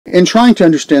in trying to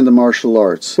understand the martial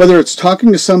arts. Whether it's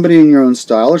talking to somebody in your own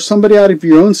style or somebody out of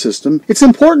your own system, it's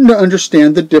important to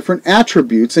understand the different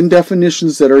attributes and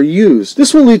definitions that are used.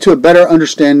 This will lead to a better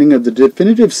understanding of the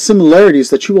definitive similarities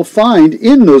that you will find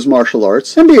in those martial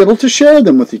arts and be able to share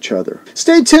them with each other.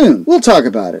 Stay tuned, we'll talk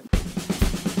about it.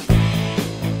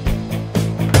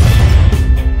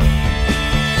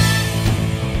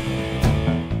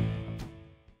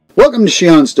 Welcome to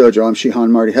Shihan's Dojo. I'm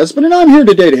Shihan Marty Husband, and I'm here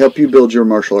today to help you build your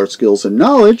martial arts skills and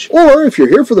knowledge. Or if you're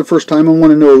here for the first time and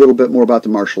want to know a little bit more about the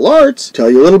martial arts, tell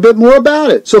you a little bit more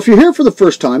about it. So if you're here for the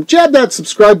first time, jab that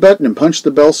subscribe button and punch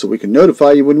the bell so we can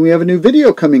notify you when we have a new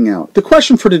video coming out. The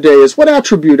question for today is, what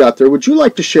attribute out there would you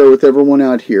like to share with everyone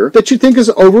out here that you think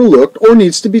is overlooked or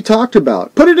needs to be talked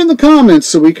about? Put it in the comments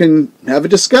so we can have a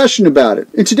discussion about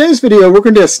it. In today's video, we're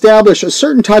going to establish a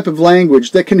certain type of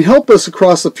language that can help us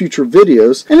across the future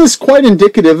videos and is quite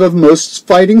indicative of most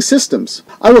fighting systems.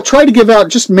 I will try to give out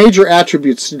just major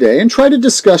attributes today and try to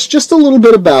discuss just a little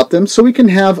bit about them so we can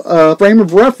have a frame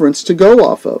of reference to go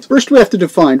off of. First, we have to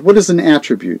define what is an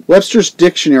attribute. Webster's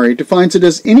dictionary defines it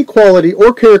as any quality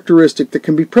or characteristic that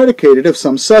can be predicated of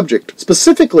some subject.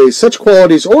 Specifically, such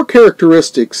qualities or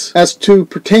characteristics as to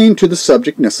pertain to the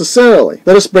subject necessarily.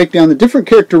 Let us break down the different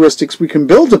characteristics we can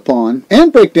build upon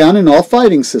and break down in all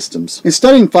fighting systems. In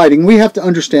studying fighting, we have to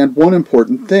understand one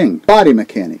important thing: body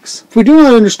mechanics. If we do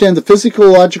not understand the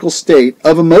physiological state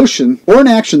of a motion or an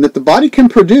action that the body can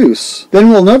produce, then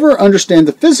we'll never understand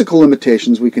the physical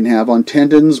limitations we can have on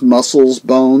tendons, muscles,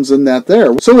 bones, and that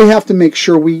there. So we have to make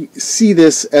sure we see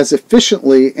this as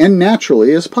efficiently and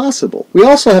naturally as possible. We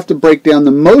also have to break down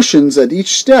the motions at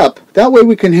each step. That way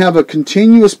we can have a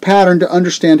continuous pattern to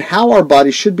understand how our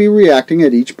body should be reacting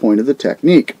at each point of the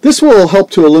technique. This will help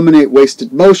to eliminate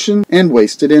wasted motion and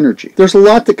wasted energy. There's a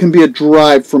lot that can be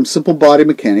derived from simple body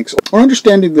mechanics or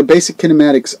understanding the basic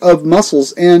kinematics of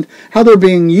muscles and how they're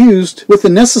being used with the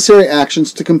necessary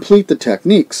actions to complete the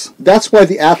techniques. That's why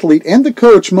the athlete and the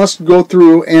coach must go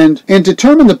through and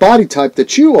determine the body type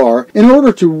that you are in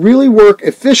order to really work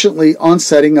efficiently on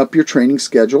setting up your training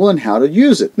schedule and how to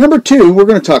use it. Number two, we're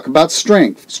going to talk about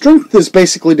strength. Strength is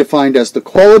basically defined as the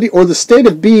quality or the state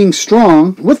of being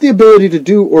strong with the ability to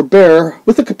do or bear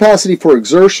with the capacity for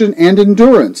exertion and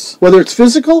endurance, whether it's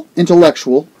physical,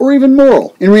 intellectual, or even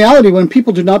moral. In reality, when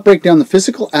people do not break down the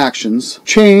physical actions,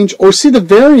 change, or see the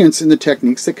variance in the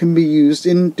techniques that can be used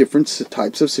in different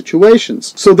types of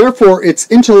situations. So therefore, it's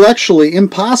intellectually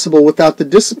impossible without the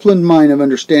disciplined mind of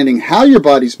understanding how your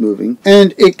body's moving,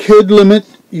 and it could limit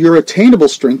your attainable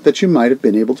strength that you might have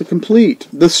been able to complete.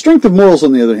 The strength of morals,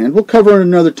 on the other hand, we'll cover at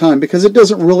another time because it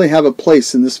doesn't really have a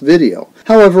place in this video.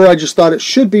 However, I just thought it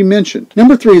should be mentioned.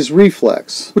 Number three is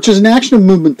reflex, which is an action of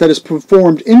movement that is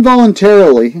performed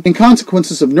involuntarily in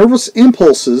consequences of nervous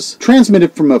impulses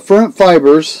transmitted from afferent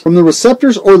fibers, from the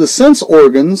receptors or the sense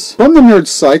organs, from the nerve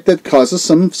site that causes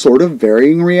some sort of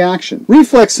varying reaction.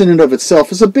 Reflex in and of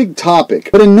itself is a big topic,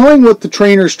 but in knowing what the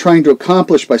trainer is trying to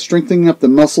accomplish by strengthening up the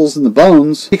muscles and the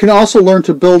bones, he can also learn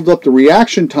to build up the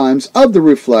reaction times of the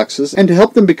reflexes and to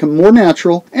help them become more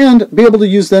natural and be able to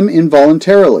use them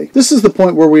involuntarily. This is the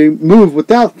point where we move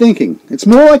without thinking. It's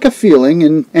more like a feeling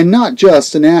and not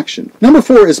just an action. Number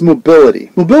four is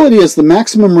mobility. Mobility is the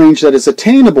maximum range that is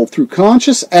attainable through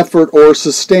conscious effort or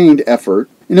sustained effort.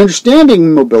 In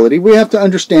understanding mobility, we have to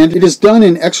understand it is done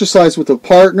in exercise with a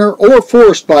partner or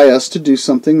forced by us to do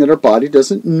something that our body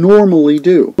doesn't normally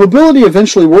do. Mobility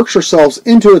eventually works ourselves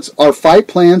into our fight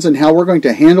plans and how we're going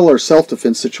to handle our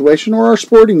self-defense situation or our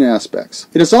sporting aspects.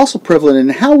 It is also prevalent in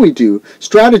how we do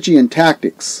strategy and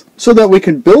tactics, so that we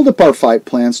can build up our fight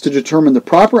plans to determine the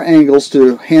proper angles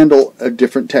to handle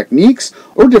different techniques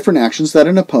or different actions that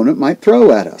an opponent might throw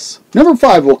at us. Number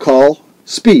five we'll call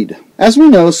speed. As we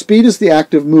know, speed is the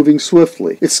act of moving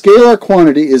swiftly. Its scalar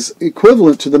quantity is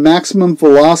equivalent to the maximum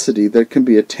velocity that can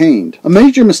be attained. A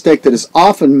major mistake that is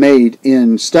often made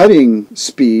in studying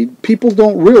speed, people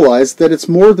don't realize that it's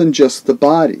more than just the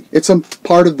body. It's a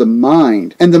part of the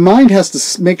mind, and the mind has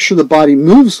to make sure the body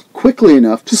moves quickly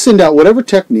enough to send out whatever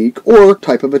technique or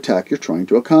type of attack you're trying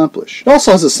to accomplish. It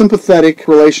also has a sympathetic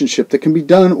relationship that can be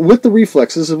done with the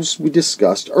reflexes as we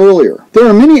discussed earlier. There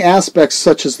are many aspects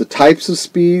such as the types of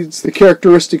speeds, the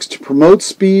characteristics to promote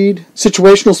speed,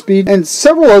 situational speed, and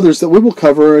several others that we will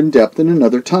cover in depth in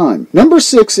another time. Number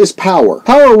six is power.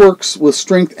 Power works with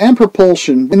strength and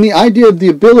propulsion in the idea of the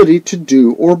ability to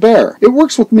do or bear. It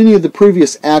works with many of the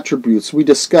previous attributes we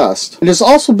discussed, and is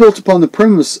also built upon the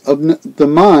premise of the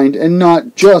mind and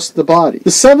not just the body. The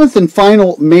seventh and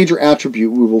final major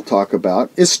attribute we will talk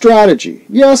about is strategy.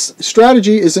 Yes,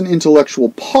 strategy is an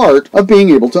intellectual part of being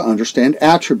able to understand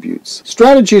attributes.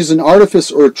 Strategy is an artifice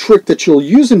or a trick trick that you'll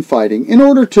use in fighting in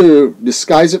order to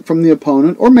disguise it from the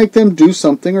opponent or make them do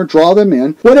something or draw them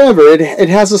in. Whatever, it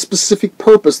has a specific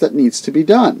purpose that needs to be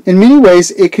done. In many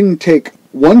ways, it can take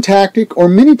one tactic or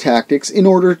many tactics in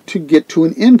order to get to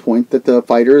an endpoint that the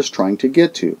fighter is trying to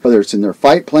get to, whether it's in their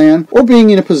fight plan or being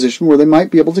in a position where they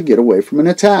might be able to get away from an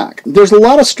attack. There's a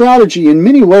lot of strategy in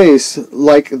many ways,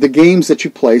 like the games that you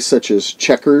play, such as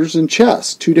checkers and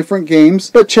chess. Two different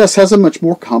games, but chess has a much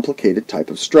more complicated type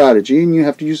of strategy, and you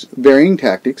have to use varying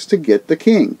tactics to get the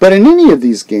king. But in any of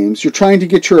these games, you're trying to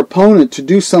get your opponent to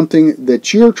do something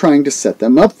that you're trying to set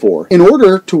them up for in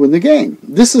order to win the game.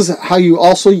 This is how you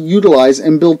also utilize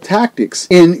and build tactics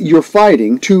in your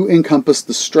fighting to encompass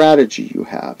the strategy you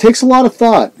have. It takes a lot of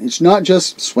thought. It's not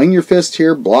just swing your fist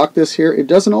here, block this here. It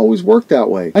doesn't always work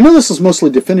that way. I know this is mostly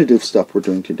definitive stuff we're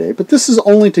doing today, but this is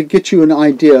only to get you an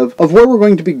idea of where we're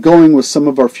going to be going with some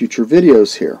of our future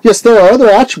videos here. Yes, there are other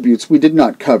attributes we did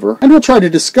not cover, and we'll try to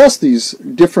discuss these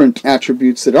different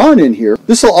attributes that aren't in here.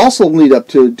 This will also lead up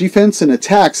to defense and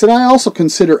attacks that I also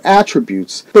consider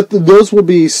attributes, but those will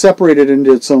be separated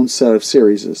into its own set of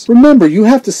series. Remember, you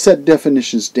have to set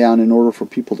definitions down in order for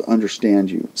people to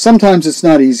understand you. Sometimes it's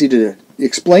not easy to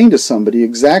explain to somebody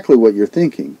exactly what you're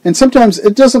thinking. And sometimes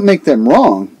it doesn't make them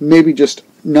wrong, maybe just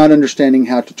not understanding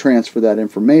how to transfer that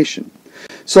information.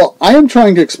 So I am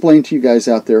trying to explain to you guys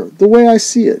out there the way I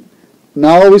see it.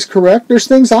 Not always correct. There's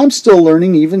things I'm still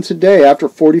learning even today after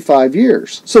 45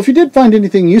 years. So if you did find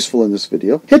anything useful in this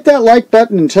video, hit that like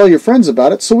button and tell your friends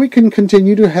about it so we can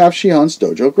continue to have Shihan's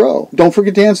Dojo grow. Don't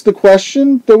forget to answer the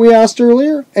question that we asked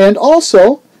earlier, and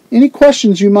also any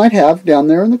questions you might have down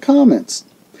there in the comments.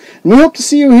 And we hope to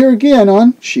see you here again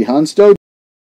on Shihan's Dojo.